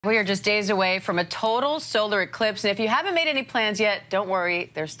We are just days away from a total solar eclipse, and if you haven't made any plans yet, don't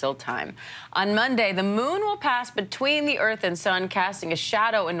worry, there's still time. On Monday, the moon will pass between the Earth and Sun, casting a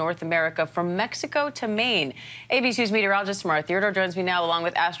shadow in North America from Mexico to Maine. ABC's meteorologist Somara Theodore joins me now, along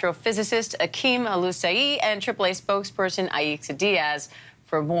with astrophysicist Hakeem Oluseyi and AAA spokesperson Aixa Diaz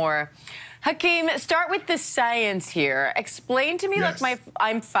for more. Hakeem, start with the science here. Explain to me, Yes.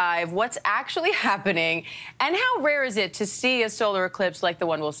 I'm 5, what's actually happening, and how rare is it to see a solar eclipse like the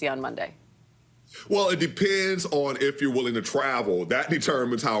one we'll see on Monday? Well, it depends on if you're willing to travel. That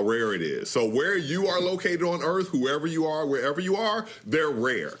determines how rare it is. So where you are located on Earth, whoever you are, wherever you are, they're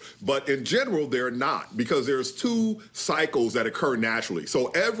rare. But in general, they're not, because there's 2 cycles that occur naturally. So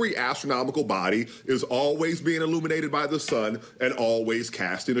every astronomical body is always being illuminated by the sun and always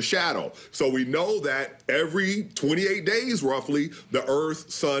casting a shadow. So we know that every 28 days, roughly, the Earth,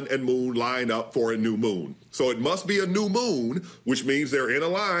 sun, and moon line up for a new moon. So it must be a new moon, which means they're in a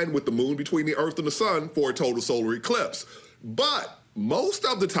line with the moon between the Earth and the sun for a total solar eclipse. But most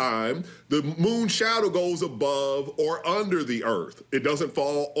of the time, the moon shadow goes above or under the Earth. It doesn't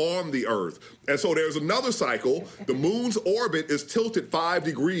fall on the Earth. And so there's another cycle. The moon's orbit is tilted 5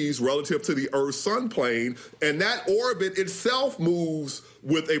 degrees relative to the Earth-Sun plane, and that orbit itself moves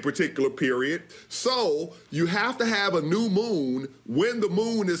with a particular period. So you have to have a new moon when the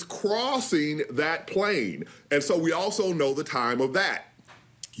moon is crossing that plane. And so we also know the time of that.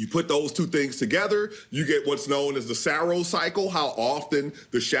 You put those 2 things together, you get what's known as the Saros cycle, how often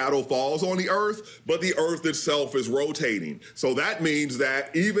the shadow falls on the Earth, but the Earth itself is rotating. So that means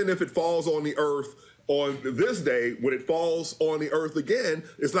that even if it falls on the Earth on this day, when it falls on the Earth again,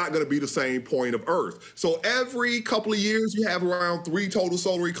 it's not going to be the same point of Earth. So every couple of years, you have around 3 total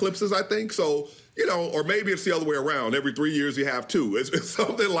solar eclipses, I think. So, you know, or maybe it's the other way around. Every 3 years, you have 2. It's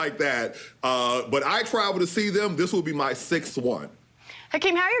something like that. But I travel to see them. This will be my 6th one.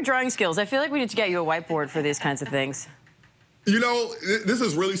 Hakeem, how are your drawing skills? I feel like we need to get you a whiteboard for these kinds of things. You know, this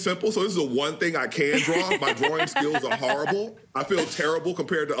is really simple. So this is the one thing I can draw. My drawing skills are horrible. I feel terrible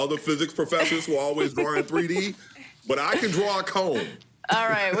compared to other physics professors who are always drawing 3D. But I can draw a cone. All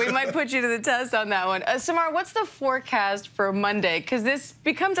right, we might put you to the test on that one. Samara, what's the forecast for Monday? Because this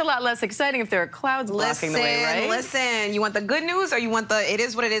becomes a lot less exciting if there are clouds blocking the way, right? Listen, you want the good news or you want the it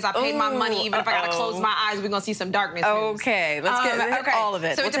is what it is, I paid my money, even if I gotta close my eyes, we're gonna see some darkness news. Okay, let's get all of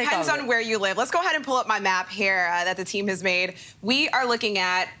it. So it depends on where you live. Let's go ahead and pull up my map here that the team has made. We are looking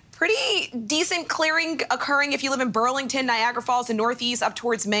at pretty decent clearing occurring if you live in Burlington, Niagara Falls, and Northeast up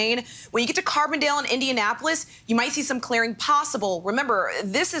towards Maine. When you get to Carbondale and Indianapolis, you might see some clearing possible. Remember,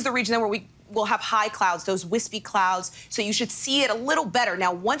 this is the region where we will have high clouds, those wispy clouds, so you should see it a little better.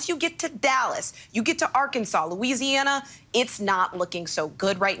 Now, once you get to Dallas, you get to Arkansas, Louisiana, it's not looking so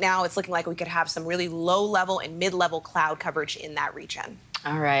good right now. It's looking like we could have some really low-level and mid-level cloud coverage in that region.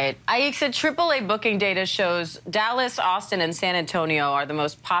 All right. Aixa, AAA booking data shows Dallas, Austin, and San Antonio are the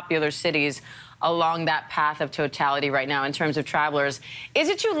most popular cities along that path of totality right now in terms of travelers. Is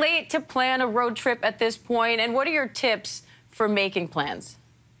it too late to plan a road trip at this point? And what are your tips for making plans?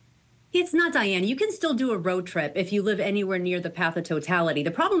 It's not, Diane. You can still do a road trip if you live anywhere near the path of totality. The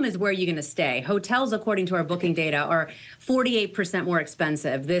problem is where you're going to stay. Hotels, according to our booking data, are 48% more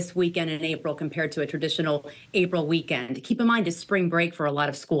expensive this weekend in April compared to a traditional April weekend. Keep in mind, it's spring break for a lot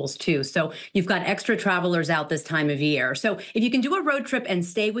of schools, too. So you've got extra travelers out this time of year. So if you can do a road trip and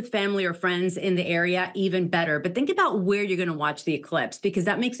stay with family or friends in the area, even better. But think about where you're going to watch the eclipse, because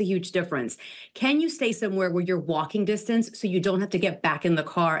that makes a huge difference. Can you stay somewhere where you're walking distance so you don't have to get back in the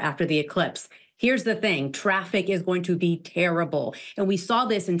car after the eclipse? Here's the thing, traffic is going to be terrible. And we saw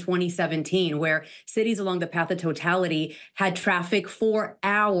this in 2017, where cities along the path of totality had traffic for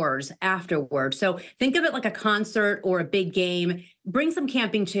hours afterward. So think of it like a concert or a big game. Bring some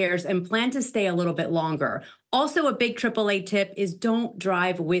camping chairs and plan to stay a little bit longer. Also, a big AAA tip is don't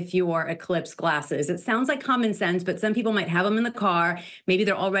drive with your eclipse glasses. It sounds like common sense, but some people might have them in the car. Maybe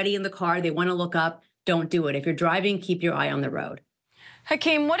they're already in the car. They want to look up. Don't do it. If you're driving, keep your eye on the road.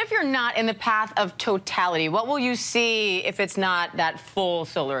 Hakeem, what if you're not in the path of totality? What will you see if it's not that full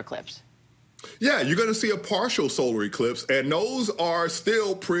solar eclipse? Yeah, you're going to see a partial solar eclipse, and those are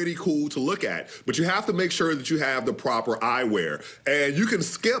still pretty cool to look at. But you have to make sure that you have the proper eyewear. And you can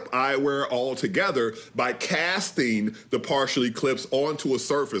skip eyewear altogether by casting the partial eclipse onto a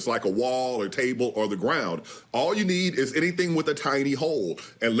surface like a wall or table or the ground. All you need is anything with a tiny hole,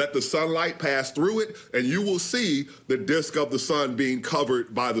 and let the sunlight pass through it, and you will see the disk of the sun being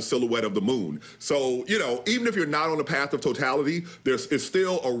covered by the silhouette of the moon. So, you know, even if you're not on the path of totality, it's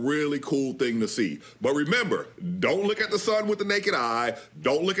still a really cool thing thing to see. But remember, don't look at the sun with the naked eye.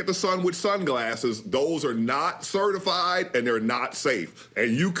 Don't look at the sun with sunglasses. Those are not certified and they're not safe.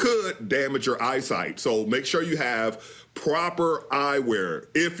 And you could damage your eyesight. So make sure you have proper eyewear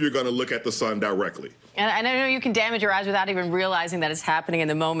if you're going to look at the sun directly. And I know you can damage your eyes without even realizing that it's happening in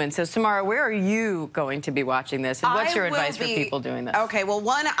the moment. So, Somara, where are you going to be watching this? And what's your advice for people doing this? Okay, well,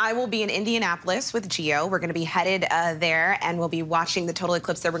 one, I will be in Indianapolis with Geo. We're going to be headed there, and we'll be watching the total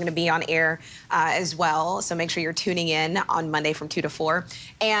eclipse there. We're going to be on air as well. So make sure you're tuning in on Monday from 2 to 4.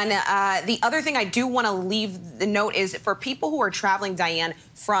 And the other thing I do want to leave the note is for people who are traveling, Diane,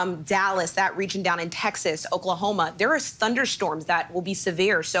 from Dallas, that region down in Texas, Oklahoma, there are thunderstorms that will be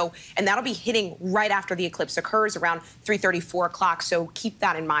severe. So, and that'll be hitting right after the eclipse occurs around 3:30, 4 o'clock. So keep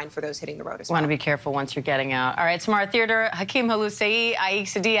that in mind for those hitting the road as well. Want to be careful once you're getting out. All right, Somara Theodore, Hakeem, Oluseyi,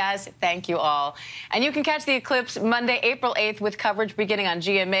 Aixa Diaz, thank you all. And you can catch the eclipse Monday, April 8th with coverage beginning on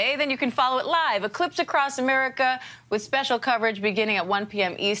GMA. Then you can follow it live, Eclipse Across America, with special coverage beginning at 1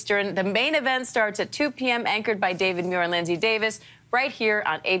 p.m. Eastern. The main event starts at 2 p.m., anchored by David Muir and Linsey Davis, right here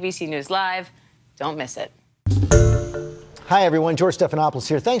on ABC News Live. Don't miss it. Hi, everyone. George Stephanopoulos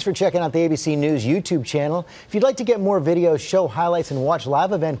here. Thanks for checking out the ABC News YouTube channel. If you'd like to get more videos, show highlights, and watch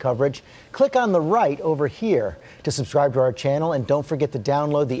live event coverage, click on the right over here to subscribe to our channel. And don't forget to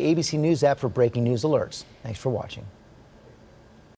download the ABC News app for breaking news alerts. Thanks for watching.